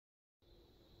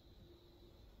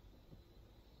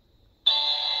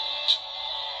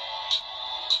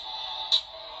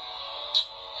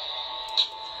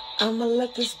I'ma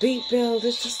let this beat build.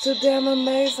 It's just too damn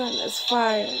amazing. It's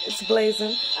fire. It's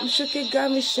blazing. I'm shook. It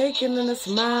got me shaking, and it's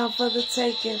mine for the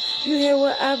taking. You hear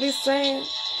what I be saying?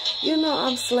 You know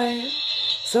I'm slaying.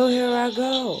 So here I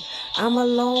go. I'm a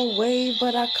lone wave,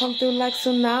 but I come through like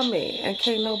tsunami, and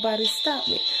can't nobody stop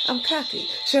me. I'm cocky,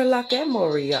 Sherlock and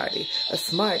Moriarty, a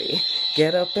smarty.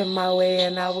 Get up in my way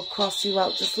and I will cross you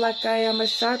out just like I am a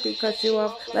Sharpie, cut you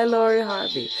off like Lori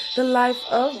Harvey. The life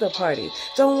of the party.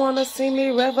 Don't wanna see me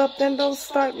rev up, then don't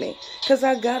start me, cause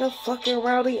I got a fucking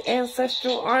rowdy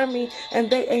ancestral army, and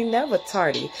they ain't never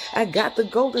tardy. I got the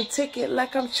golden ticket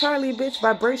like I'm Charlie, bitch.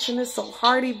 Vibration is so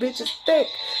hardy, bitch, it's thick.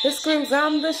 It screams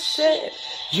I'm the shit.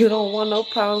 You don't want no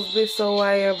problems, bitch, so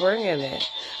why you bringing it?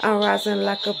 I'm rising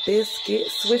like a biscuit,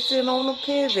 switching on a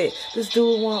pivot. This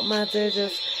dude want my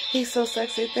digits. He's so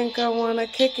sexy, think I wanna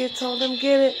kick it. Told him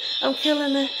get it, I'm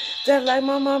killing it. Just like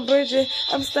Mama Bridget,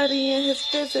 I'm studying his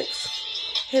physics.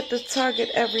 Hit the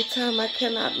target every time, I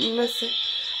cannot miss it.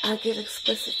 I get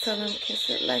explicit, tell him kiss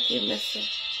it like you miss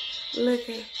it. Lick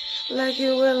it like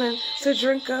you're willing to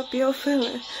drink up your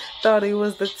feeling. Thought he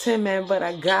was the Tin Man, but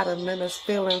I got him in his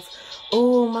feelings.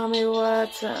 Ooh, mommy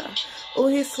water. Ooh,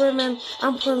 he's swimming.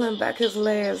 I'm pulling back his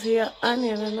layers. He an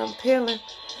onion and I'm peeling.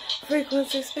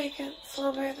 Frequency speaking,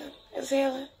 slow breathing, it's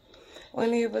healing.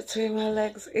 When you between my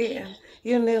legs eating,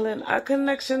 you kneeling. Our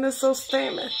connection is so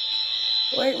steaming.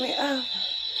 Wake me up.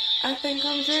 I think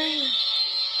I'm dreaming.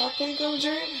 I think I'm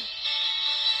dreaming.